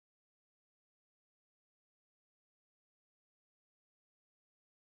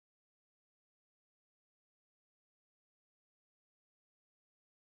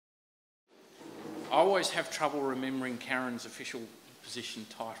I always have trouble remembering Karen's official position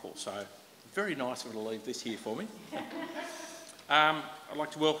title, so very nice of her to leave this here for me. I'd like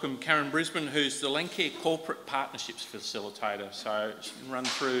to welcome Karen Brisbane, who's the Landcare Corporate Partnerships Facilitator. So she can run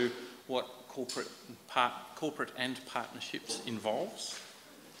through what corporate and partnerships involves.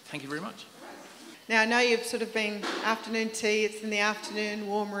 Thank you very much. Now I know you've sort of been afternoon tea, it's in the afternoon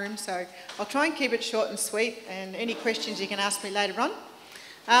warm room, so I'll try and keep it short and sweet, and any questions you can ask me later on.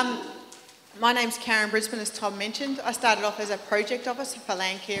 My name's Karen Brisbane, as Tom mentioned. I started off as a project officer for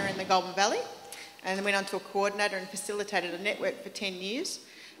Landcare in the Goulburn Valley, and then went on to a coordinator and facilitated a network for 10 years.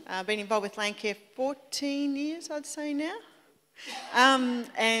 I've been involved with Landcare 14 years, I'd say now.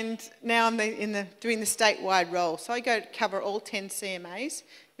 And now I'm doing the statewide role. So I go to cover all 10 CMAs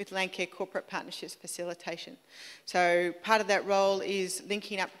with Landcare Corporate Partnerships Facilitation. So part of that role is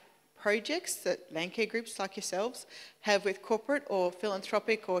linking up projects that Landcare groups like yourselves have with corporate or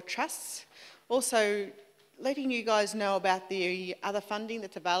philanthropic or trusts. Also letting you guys know about the other funding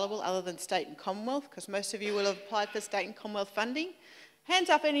that's available other than state and Commonwealth, because most of you will have applied for state and Commonwealth funding. Hands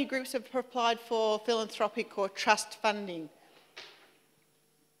up any groups have applied for philanthropic or trust funding.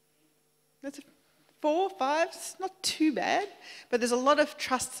 That's 4, 5, it's not too bad, but there's a lot of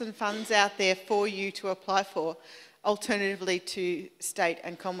trusts and funds out there for you to apply for, alternatively to state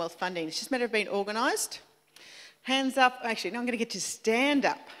and Commonwealth funding. It's just a matter of being organised. Hands up, actually, now I'm going to get to stand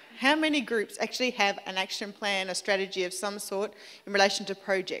up. How many groups actually have an action plan, a strategy of some sort in relation to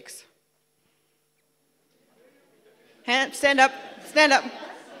projects? Stand up, stand up.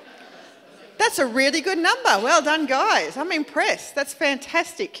 That's a really good number. Well done, guys. I'm impressed. That's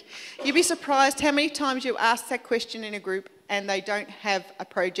fantastic. You'd be surprised how many times you ask that question in a group and they don't have a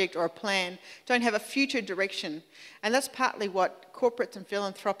project or a plan, don't have a future direction. And that's partly what corporates and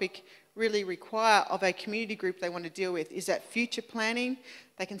philanthropic really require of a community group they want to deal with, is that future planning.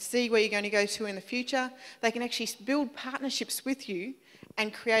 They can see where you're going to go to in the future. They can actually build partnerships with you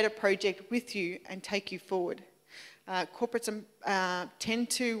and create a project with you and take you forward. Corporates tend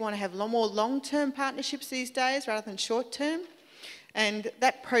to want to have more long-term partnerships these days rather than short-term, and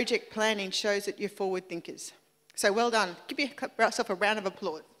that project planning shows that you're forward thinkers. So well done. Give yourself a round of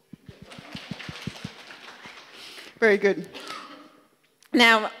applause. Very good.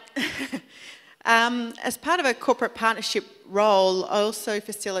 Now, as part of a corporate partnership role, I also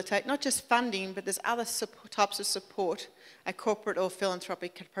facilitate not just funding, but there's other types of support a corporate or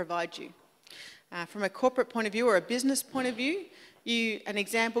philanthropic can provide you. From a corporate point of view or a business point of view, an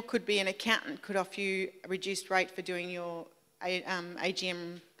example could be an accountant could offer you a reduced rate for doing your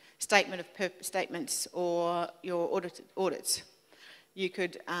AGM statement of purpose statements or your audits. You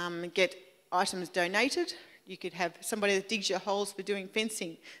could get items donated. You could have somebody that digs your holes for doing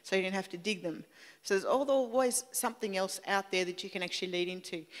fencing so you don't have to dig them. So there's always something else out there that you can actually lead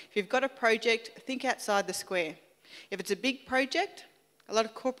into. If you've got a project, think outside the square. If it's a big project, a lot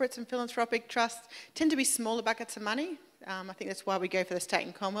of corporates and philanthropic trusts tend to be smaller buckets of money. I think that's why we go for the state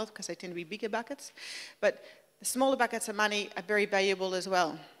and Commonwealth, because they tend to be bigger buckets. But the smaller buckets of money are very valuable as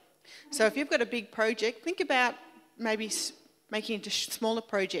well. So if you've got a big project, think about maybe making it into smaller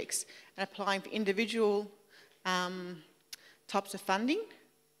projects and applying for individual types of funding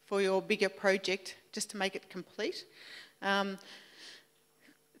for your bigger project just to make it complete.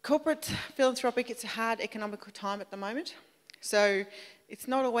 Corporate philanthropic, it's a hard economical time at the moment. So it's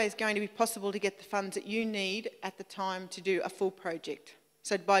not always going to be possible to get the funds that you need at the time to do a full project.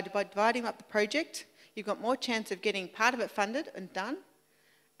 So by dividing up the project, you've got more chance of getting part of it funded and done,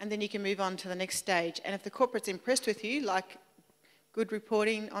 and then you can move on to the next stage. And if the corporate's impressed with you, like good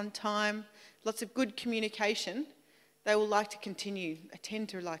reporting on time, lots of good communication, they will like to continue, tend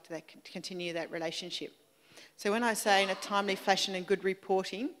to like to continue that relationship. So when I say in a timely fashion and good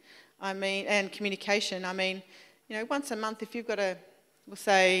reporting, and communication, I mean, you know, once a month, if you've got we'll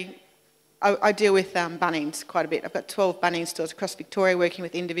say, I deal with Bunnings quite a bit. I've got 12 Bunnings stores across Victoria working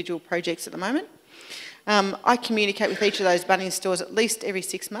with individual projects at the moment. I communicate with each of those Bunnings stores at least every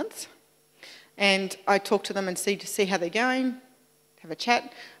 6 months. And I talk to them and see how they're going, have a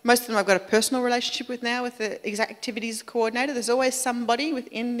chat. Most of them I've got a personal relationship with now with the activities coordinator. There's always somebody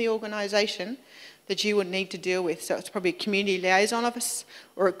within the organisation that you would need to deal with. So it's probably a community liaison office,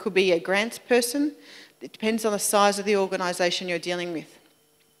 or it could be a grants person. It depends on the size of the organisation you're dealing with.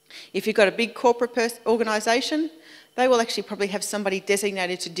 If you've got a big corporate organisation, they will actually probably have somebody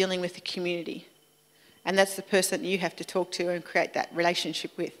designated to dealing with the community. And that's the person that you have to talk to and create that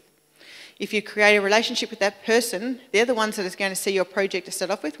relationship with. If you create a relationship with that person, they're the ones that are going to see your project to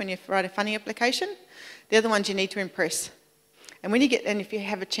start off with when you write a funding application. They're the ones you need to impress. And if you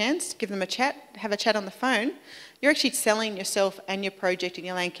have a chance, give them a chat, have a chat on the phone, you're actually selling yourself and your project and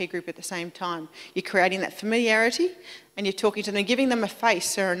your Landcare group at the same time. You're creating that familiarity and you're talking to them, giving them a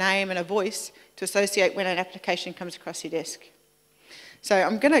face or a name and a voice to associate when an application comes across your desk. So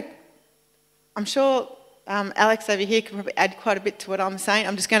I'm sure Alex over here can probably add quite a bit to what I'm saying.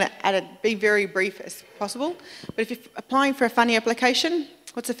 I'm just going to be very brief as possible. But if you're applying for a funding application,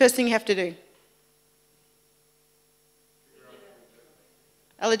 what's the first thing you have to do?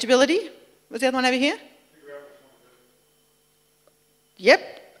 Eligibility? What's the other one over here?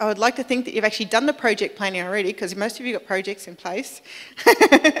 Yep. I would like to think that you've actually done the project planning already, because most of you got projects in place.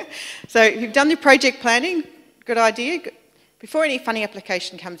 So if you've done the project planning, good idea. Before any funding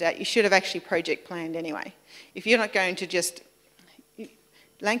application comes out, you should have actually project planned anyway. If you're not going to just...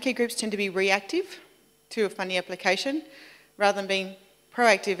 Landcare groups tend to be reactive to a funding application, rather than being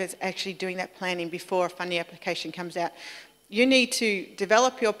proactive as actually doing that planning before a funding application comes out. You need to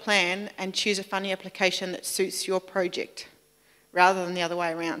develop your plan and choose a funding application that suits your project, rather than the other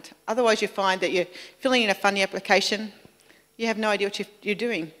way around. Otherwise you find that you're filling in a funding application, you have no idea what you're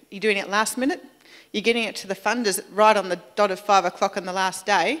doing. You're doing it last minute, you're getting it to the funders right on the dot of 5 o'clock on the last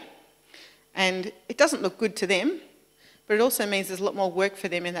day, and it doesn't look good to them, but it also means there's a lot more work for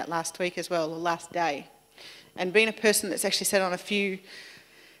them in that last week as well, or last day. And being a person that's actually sat on a few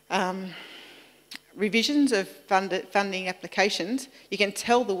revisions of funding applications, you can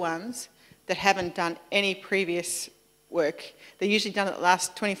tell the ones that haven't done any previous work. They're usually done at the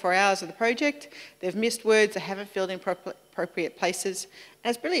last 24 hours of the project, they've missed words, they haven't filled in appropriate places,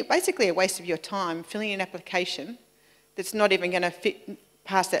 and it's really basically a waste of your time filling in an application that's not even going to fit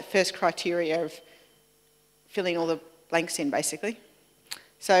past that first criteria of filling all the blanks in, basically.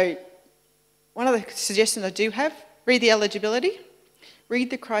 So one of the suggestions I do have, read the eligibility, read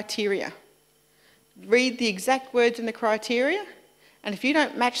the criteria, read the exact words in the criteria, and if you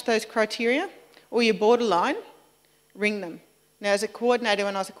don't match those criteria or you're borderline, ring them. Now, as a coordinator,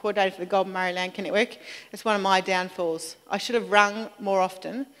 when I was a coordinator for the Golden Murray Landcare Network, it's one of my downfalls. I should have rung more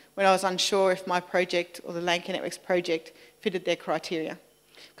often when I was unsure if my project or the Landcare Network's project fitted their criteria,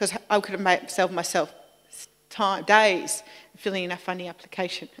 because I could have saved myself days filling in a funding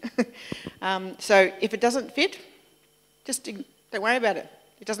application. So if it doesn't fit, just don't worry about it.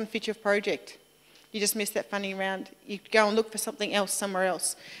 It doesn't fit your project. You just miss that funding round. You go and look for something else somewhere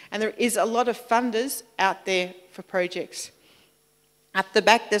else. And there is a lot of funders out there for projects. Up the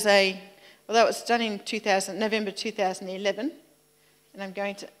back there's although it was done in November 2011, and I'm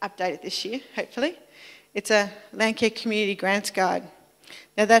going to update it this year, hopefully, it's a Landcare Community Grants Guide.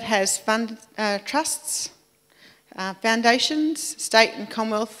 Now that has trusts, foundations, state and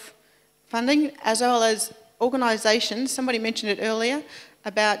Commonwealth funding, as well as organisations. Somebody mentioned it earlier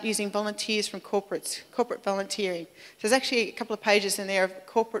about using volunteers from corporate volunteering. So there's actually a couple of pages in there of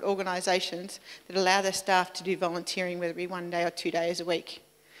corporate organisations that allow their staff to do volunteering, whether it be 1 day or 2 days a week.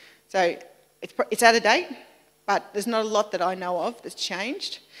 So it's out of date, but there's not a lot that I know of that's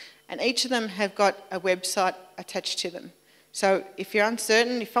changed, and each of them have got a website attached to them. So if you're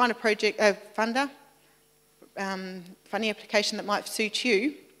uncertain, you find a funding application that might suit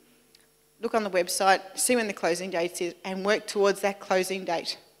you, look on the website, see when the closing date is, and work towards that closing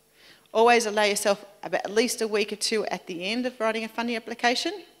date. Always allow yourself about at least a week or two at the end of writing a funding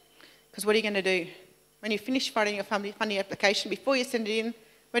application, because what are you going to do? When you finish writing your funding application, before you send it in,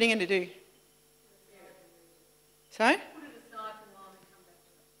 what are you going to do? Sorry?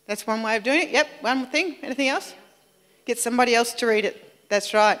 That's one way of doing it. Yep, one thing. Anything else? Get somebody else to read it.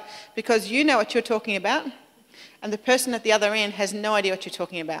 That's right. Because you know what you're talking about, and the person at the other end has no idea what you're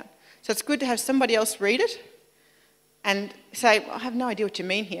talking about. So it's good to have somebody else read it and say, well, I have no idea what you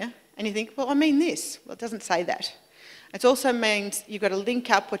mean here. And you think, well, I mean this. Well, it doesn't say that. It also means you've got to link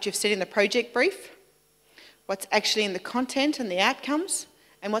up what you've said in the project brief, what's actually in the content and the outcomes,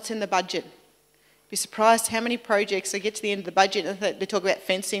 and what's in the budget. You'd be surprised how many projects, they get to the end of the budget and they talk about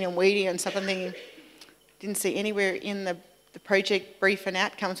fencing and weeding and something, thinking, didn't see anywhere in the project brief and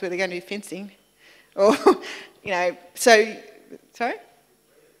outcomes where they're going to do fencing. Or, you know, so, sorry?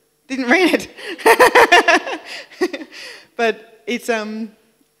 Didn't read it. But it's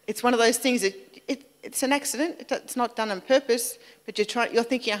one of those things that it's an accident. It's not done on purpose, but you're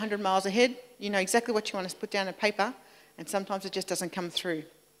thinking 100 miles ahead. You know exactly what you want to put down on paper, and sometimes it just doesn't come through.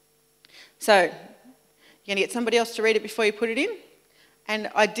 So you're going to get somebody else to read it before you put it in, and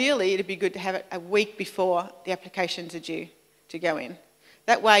ideally it'd be good to have it a week before the applications are due to go in.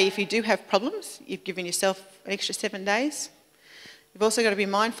 That way, if you do have problems, you've given yourself an extra 7 days. You've also got to be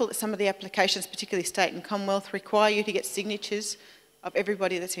mindful that some of the applications, particularly state and Commonwealth, require you to get signatures of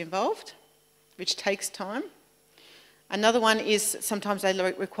everybody that's involved, which takes time. Another one is sometimes they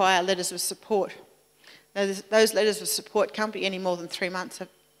require letters of support. Now, those letters of support can't be any more than 3 months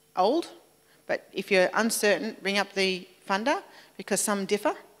old, but if you're uncertain, ring up the funder because some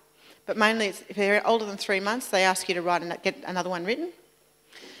differ. But mainly, if they're older than 3 months, they ask you to write and get another one written.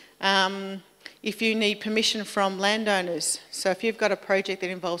 If you need permission from landowners, so if you've got a project that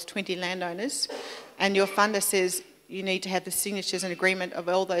involves 20 landowners and your funder says you need to have the signatures and agreement of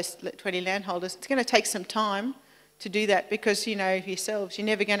all those 20 landholders, it's going to take some time to do that because, you know, yourselves, you're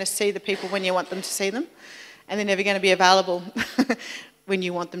never going to see the people when you want them to see them, and they're never going to be available when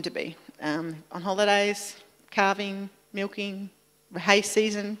you want them to be. On holidays, calving, milking, hay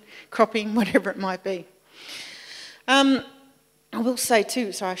season, cropping, whatever it might be. I will say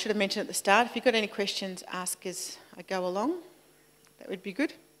too, sorry, I should have mentioned at the start, if you've got any questions, ask as I go along. That would be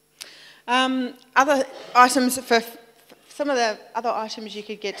good. Other items, for some of the other items you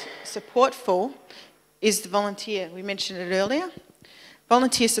could get support for is the volunteer. We mentioned it earlier.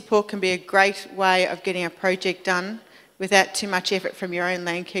 Volunteer support can be a great way of getting a project done without too much effort from your own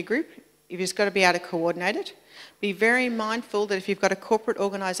land care group. You've just got to be able to coordinate it. Be very mindful that if you've got a corporate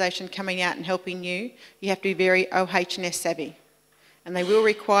organisation coming out and helping you, you have to be very OH&S savvy. And they will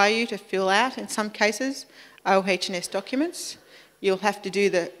require you to fill out, in some cases, OH&S documents. You'll have to do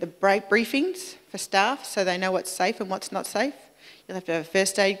the briefings for staff so they know what's safe and what's not safe. You'll have to have a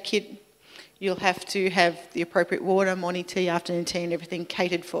first aid kit. You'll have to have the appropriate water, morning tea, afternoon tea and everything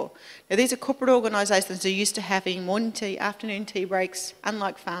catered for. Now these are corporate organisations that are used to having morning tea, afternoon tea breaks,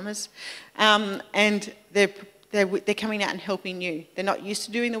 unlike farmers, and they're coming out and helping you. They're not used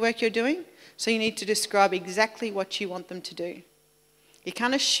to doing the work you're doing, so you need to describe exactly what you want them to do. You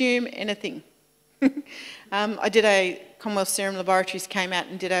can't assume anything. I did a Commonwealth Serum Laboratories came out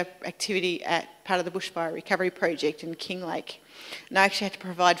and did an activity at part of the bushfire recovery project in Kinglake. And I actually had to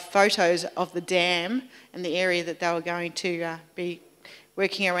provide photos of the dam and the area that they were going to be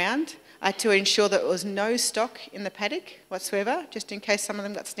working around. I had to ensure that there was no stock in the paddock whatsoever, just in case some of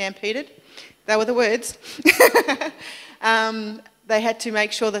them got stampeded. They were the words. They had to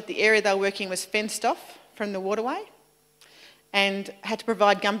make sure that the area they were working was fenced off from the waterway and had to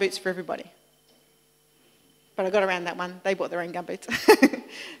provide gumboots for everybody. But I got around that one. They bought their own gumboots.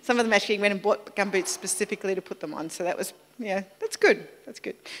 Some of them actually went and bought gumboots specifically to put them on. So that was, yeah, that's good. That's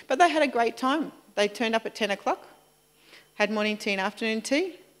good. But they had a great time. They turned up at 10 o'clock, had morning tea and afternoon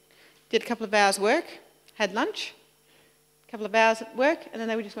tea, did a couple of hours work, had lunch, a couple of hours at work, and then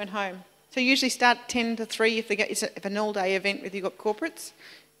they just went home. So you usually start 10 to 3 if an all-day event with you've got corporates.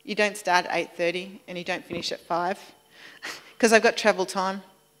 You don't start at 8:30 and you don't finish at 5 because they've got travel time.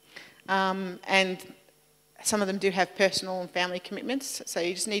 And some of them do have personal and family commitments, so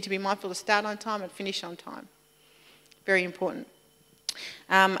you just need to be mindful to start on time and finish on time. Very important.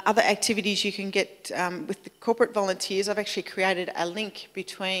 Other activities you can get with the corporate volunteers, I've actually created a link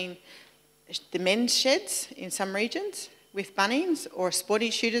between the men's sheds in some regions with Bunnings or a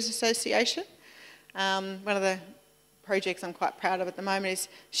Sporting Shooters Association. One of the projects I'm quite proud of at the moment is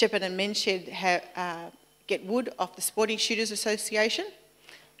Shepherd and Men's Shed get wood off the Sporting Shooters Association.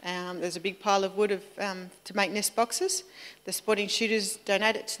 There's a big pile of wood to make nest boxes. The Sporting Shooters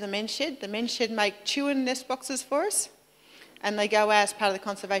donate it to the Men's Shed. The Men's Shed make chewing nest boxes for us, and they go out as part of the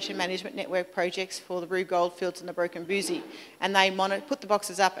Conservation Management Network projects for the Roo Goldfields and the Broken Boozy, and they put the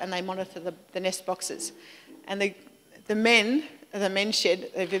boxes up and they monitor the nest boxes. And the men of the Men's Shed,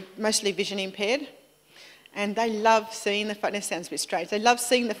 they're mostly vision impaired, and they love seeing the photos. It sounds a bit strange. They love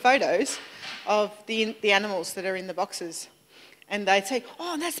seeing the photos of the animals that are in the boxes. And they say,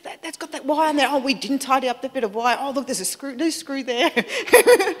 oh, that's got that wire in there. Oh, we didn't tidy up that bit of wire. Oh, look, there's a loose screw there.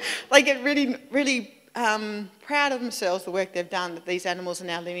 They get really, really proud of themselves, the work they've done, that these animals are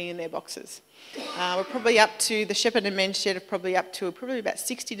now living in their boxes. We're probably up to, the Shepherd and Men's Shed are probably up to about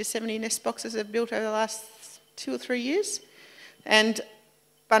 60 to 70 nest boxes they've built over the last 2 or 3 years. And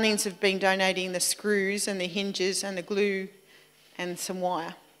Bunnings have been donating the screws and the hinges and the glue and some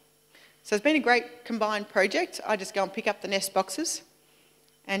wire. So it's been a great combined project. I just go and pick up the nest boxes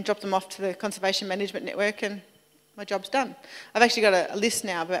and drop them off to the Conservation Management Network and my job's done. I've actually got a list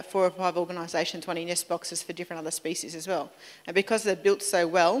now of about 4 or 5 organisations wanting nest boxes for different other species as well. And because they're built so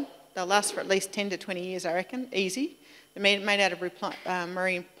well, they'll last for at least 10 to 20 years, I reckon, easy. They're made out of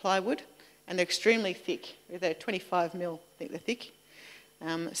marine plywood and they're extremely thick. They're 25 mil, I think they're thick.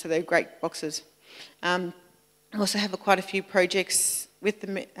 So they're great boxes. I also have quite a few projects with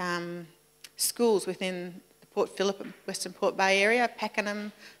the schools within the Port Phillip and Western Port Bay area,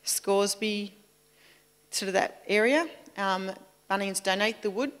 Pakenham, Scoresby, sort of that area. Bunnings donate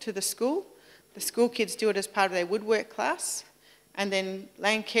the wood to the school. The school kids do it as part of their woodwork class. And then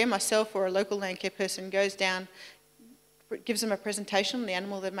Landcare, myself or a local Landcare person goes down, gives them a presentation on the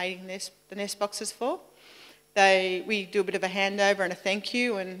animal they're making the nest boxes for. We do a bit of a handover and a thank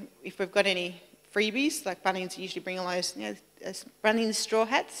you, and if we've got any freebies, like Bunnings usually bring all those, those Bunnings straw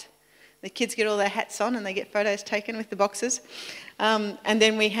hats. The kids get all their hats on and they get photos taken with the boxes. And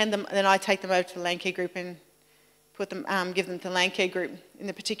then I take them over to the Landcare group and give them to the Landcare group. In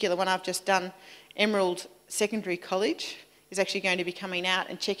the particular one I've just done, Emerald Secondary College is actually going to be coming out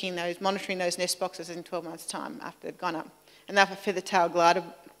and monitoring those nest boxes in 12 months' time after they've gone up. And they're for feather-tailed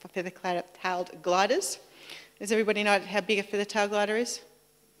gliders. Does everybody know how big a feather-tailed glider is?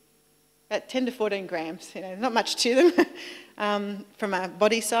 About 10 to 14 grams, not much to them from a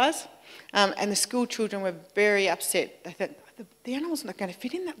body size. And the school children were very upset. They thought, the animal's not going to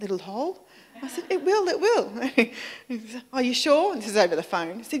fit in that little hole. I said, it will. He said, are you sure? And this is over the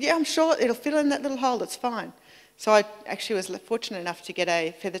phone. He said, yeah, I'm sure it'll fit in that little hole, it's fine. So I actually was fortunate enough to get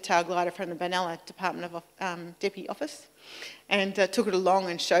a feather-tailed glider from the Benalla Department of Deputy Office and took it along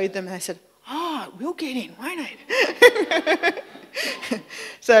and showed them, and they said, oh, it will get in, won't it?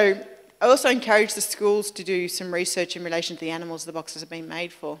 So I also encourage the schools to do some research in relation to the animals the boxes have been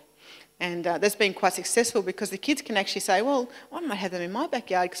made for. And that's been quite successful because the kids can actually say, well, I might have them in my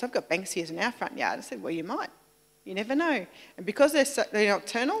backyard because I've got Banksias in our front yard. I said, well, you might. You never know. And because they're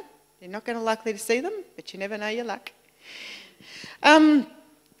nocturnal, you're not going to likely to see them, but you never know your luck.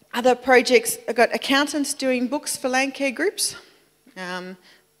 Other projects, I've got accountants doing books for Landcare groups.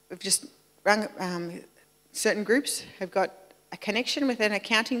 We've just run, certain groups have got a connection with an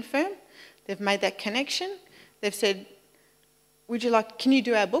accounting firm. They've made that connection. They've said, can you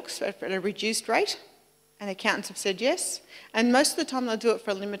do our books at a reduced rate? And accountants have said yes. And most of the time they'll do it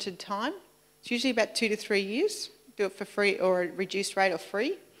for a limited time. It's usually about 2 to 3 years. Do it for free or a reduced rate or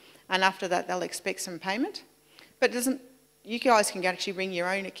free. And after that they'll expect some payment. But you guys can actually ring your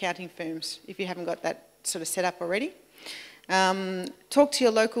own accounting firms if you haven't got that sort of set up already. Talk to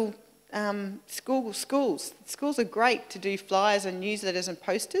your local schools. Schools are great to do flyers and newsletters and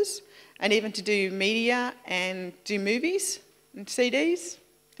posters, and even to do media and do movies and CDs,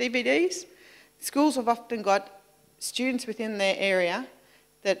 DVDs. Schools have often got students within their area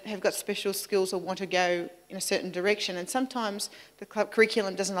that have got special skills or want to go in a certain direction, and sometimes the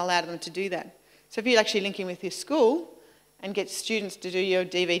curriculum doesn't allow them to do that. So if you're actually linking with your school and get students to do your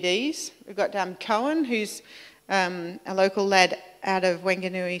DVDs, we've got Cohen, who's a local lad out of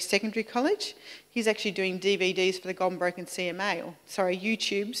Wanganui Secondary College. He's actually doing DVDs for the Gone Broken CMA,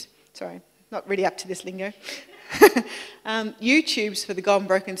 YouTubes, not really up to this lingo. YouTubes for the Gone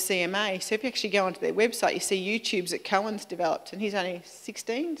Broken CMA. So if you actually go onto their website, you see YouTubes that Cohen's developed, and he's only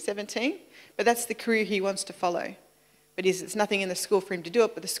 16, 17, but that's the career he wants to follow. But it's nothing in the school for him to do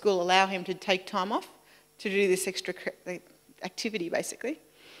it, but the school allow him to take time off to do this extra activity, basically.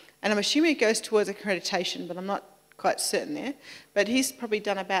 And I'm assuming it goes towards accreditation, but I'm not quite certain there. But he's probably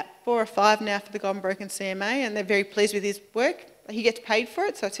done about 4 or 5 now for the Gone Broken CMA, and they're very pleased with his work. He gets paid for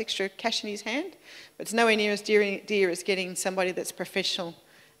it, so it's extra cash in his hand. But it's nowhere near as dear as getting somebody that's professional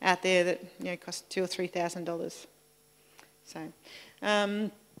out there that costs $2,000 or $3,000. So,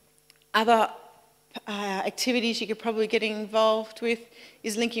 other activities you could probably get involved with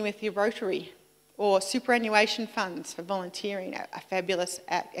is linking with your Rotary or superannuation funds for volunteering are fabulous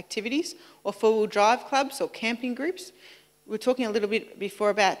activities, or four-wheel drive clubs or camping groups. We were talking a little bit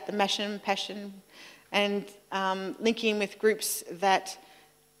before about the Passion, and linking with groups that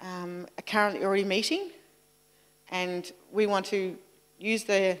are currently already meeting, and we want to use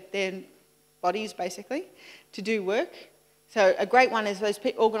their bodies basically to do work. So a great one is those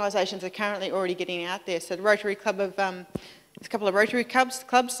organisations are currently already getting out there. So the Rotary Club of, there's a couple of Rotary clubs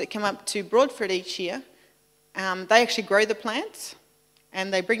that come up to Broadford each year. They actually grow the plants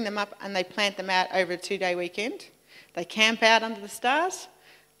and they bring them up and they plant them out over a 2-day weekend. They camp out under the stars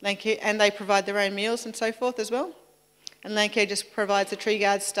and they provide their own meals and so forth as well. And Landcare just provides the tree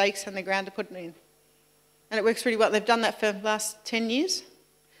guards, stakes and the ground to put it in. And it works really well. They've done that for the last 10 years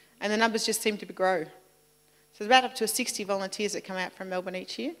and the numbers just seem to grow. So there's about up to 60 volunteers that come out from Melbourne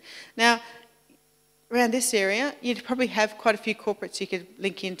each year. Now, around this area, you'd probably have quite a few corporates you could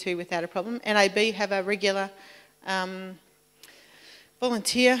link into without a problem. NAB have a regular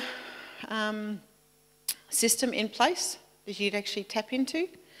volunteer system in place that you'd actually tap into.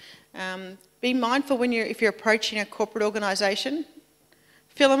 Be mindful when if you're approaching a corporate organisation.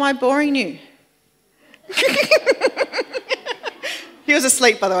 Phil, am I boring you? He was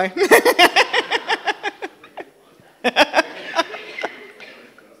asleep, by the way.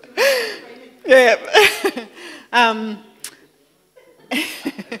 Yeah.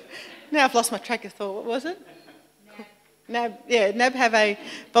 Now I've lost my track of thought. What was it? NAB have a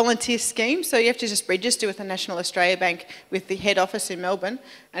volunteer scheme, so you have to just register with the National Australia Bank with the head office in Melbourne,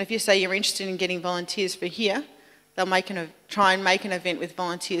 and if you say you're interested in getting volunteers for here, they'll try and make an event with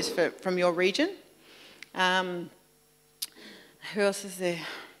volunteers from your region. Who else is there?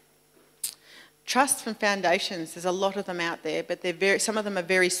 Trusts and foundations, there's a lot of them out there, but some of them are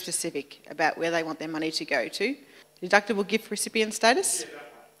very specific about where they want their money to go to. Deductible gift recipient status?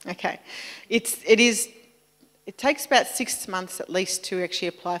 Okay. It takes about 6 months at least to actually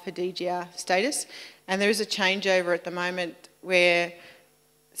apply for DGR status, and there is a changeover at the moment where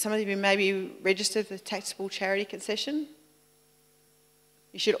some of you may be registered for the taxable charity concession.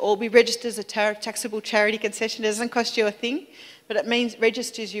 You should all be registered as a taxable charity concession. It doesn't cost you a thing, but it means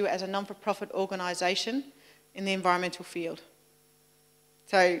registers you as a non-for-profit organisation in the environmental field.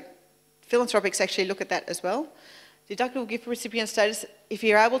 So philanthropics actually look at that as well. Deductible gift recipient status, if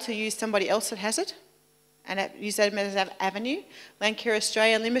you're able to use somebody else that has it, and use that as an avenue. Landcare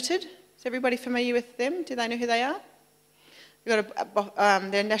Australia Limited, is everybody familiar with them? Do they know who they are?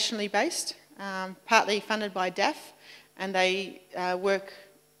 They're nationally based, partly funded by DAF, and they've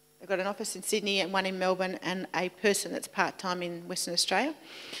got an office in Sydney and one in Melbourne, and a person that's part-time in Western Australia.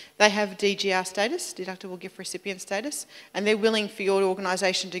 They have DGR status, deductible gift recipient status, and they're willing for your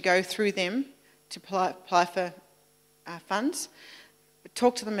organisation to go through them to apply for funds. But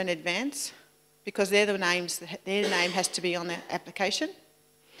talk to them in advance, because they're the names, their name has to be on the application,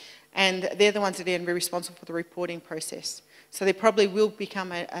 and they're the ones that are going to be responsible for the reporting process. So there probably will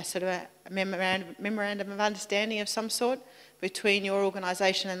become a sort of a memorandum of understanding of some sort between your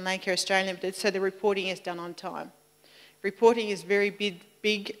organisation and Landcare Australia Limited, so the reporting is done on time. Reporting is very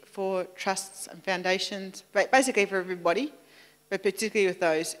big for trusts and foundations, basically for everybody, but particularly with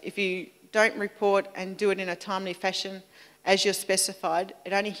those. If you don't report and do it in a timely fashion, as you're specified,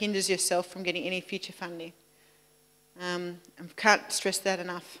 it only hinders yourself from getting any future funding. I can't stress that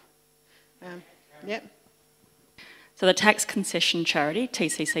enough. Yep. So the tax concession charity,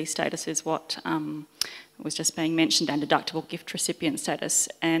 TCC status, is what was just being mentioned, and deductible gift recipient status.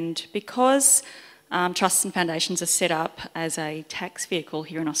 And because trusts and foundations are set up as a tax vehicle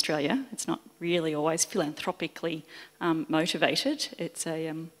here in Australia, it's not really always philanthropically motivated, it's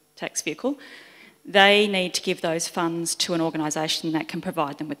a tax vehicle. They need to give those funds to an organisation that can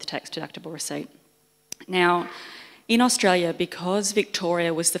provide them with the tax deductible receipt. Now, in Australia, because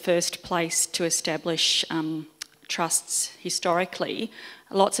Victoria was the first place to establish trusts historically,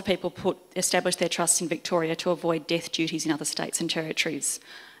 lots of people established their trusts in Victoria to avoid death duties in other states and territories.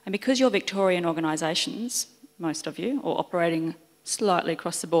 And because you're Victorian organisations, most of you, or operating slightly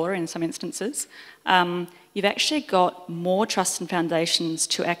across the border in some instances, you've actually got more trusts and foundations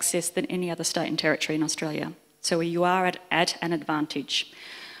to access than any other state and territory in Australia. So you are at an advantage.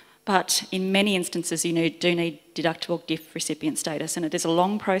 But in many instances, you do need deductible gift recipient status, and it is a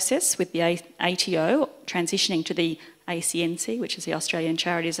long process with the ATO transitioning to the ACNC, which is the Australian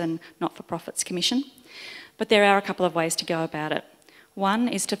Charities and Not-for-Profits Commission. But there are a couple of ways to go about it. One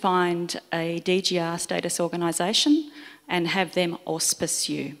is to find a DGR status organisation and have them auspice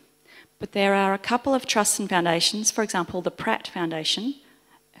you. But there are a couple of trusts and foundations, for example, the Pratt Foundation,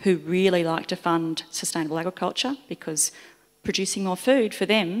 who really like to fund sustainable agriculture because producing more food for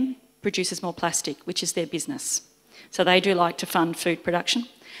them produces more plastic, which is their business. So they do like to fund food production.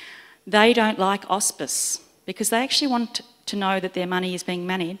 They don't like auspice because they actually want to know that their money is being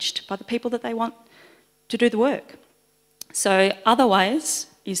managed by the people that they want to do the work. So other ways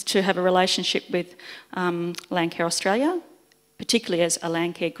is to have a relationship with Landcare Australia, particularly as a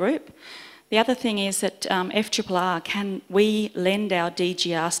Landcare group. The other thing is that FRRR, we lend our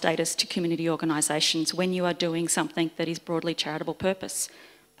DGR status to community organisations when you are doing something that is broadly charitable purpose,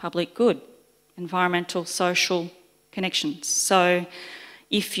 public good, environmental, social connections. So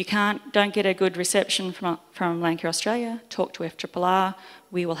if you don't get a good reception from Landcare Australia, talk to FRRR.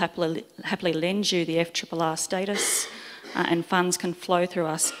 We will happily lend you the FRRR status, and funds can flow through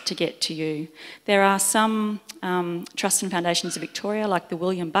us to get to you. There are some trusts and foundations of Victoria, like the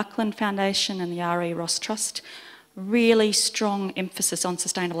William Buckland Foundation and the R.E. Ross Trust, really strong emphasis on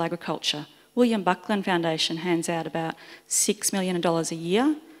sustainable agriculture. William Buckland Foundation hands out about $6 million a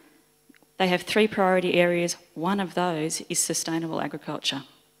year. They have 3 priority areas. One of those is sustainable agriculture.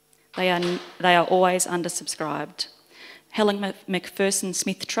 They are always undersubscribed. Helen Macpherson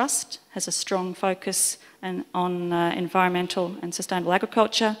Smith Trust has a strong focus on environmental and sustainable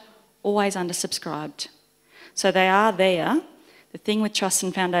agriculture, always undersubscribed. So they are there. The thing with trusts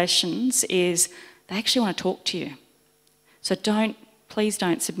and foundations is they actually want to talk to you. So please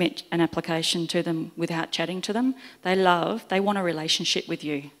don't submit an application to them without chatting to them. They want a relationship with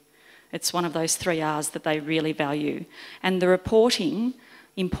you. It's one of those 3 R's that they really value. And the reporting,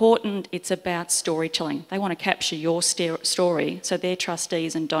 important, it's about storytelling. They want to capture your story so their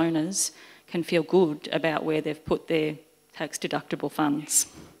trustees and donors can feel good about where they've put their tax-deductible funds.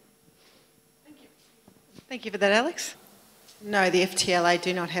 Thank you for that, Alex. No, the FTLA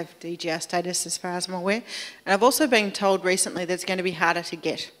do not have DGR status as far as I'm aware. And I've also been told recently that it's going to be harder to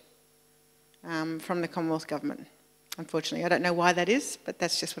get from the Commonwealth Government. Unfortunately, I don't know why that is, but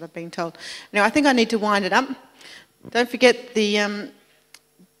that's just what I've been told. Now, I think I need to wind it up. Don't forget the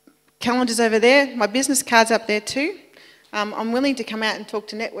calendars over there. My business card's up there too. I'm willing to come out and talk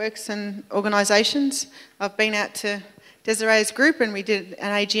to networks and organisations. I've been out to Desiree's group and we did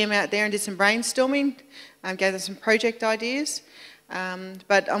an AGM out there and did some brainstorming, gave them some project ideas.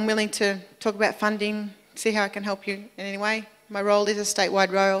 But I'm willing to talk about funding, see how I can help you in any way. My role is a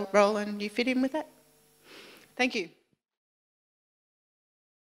statewide role and you fit in with that. Thank you.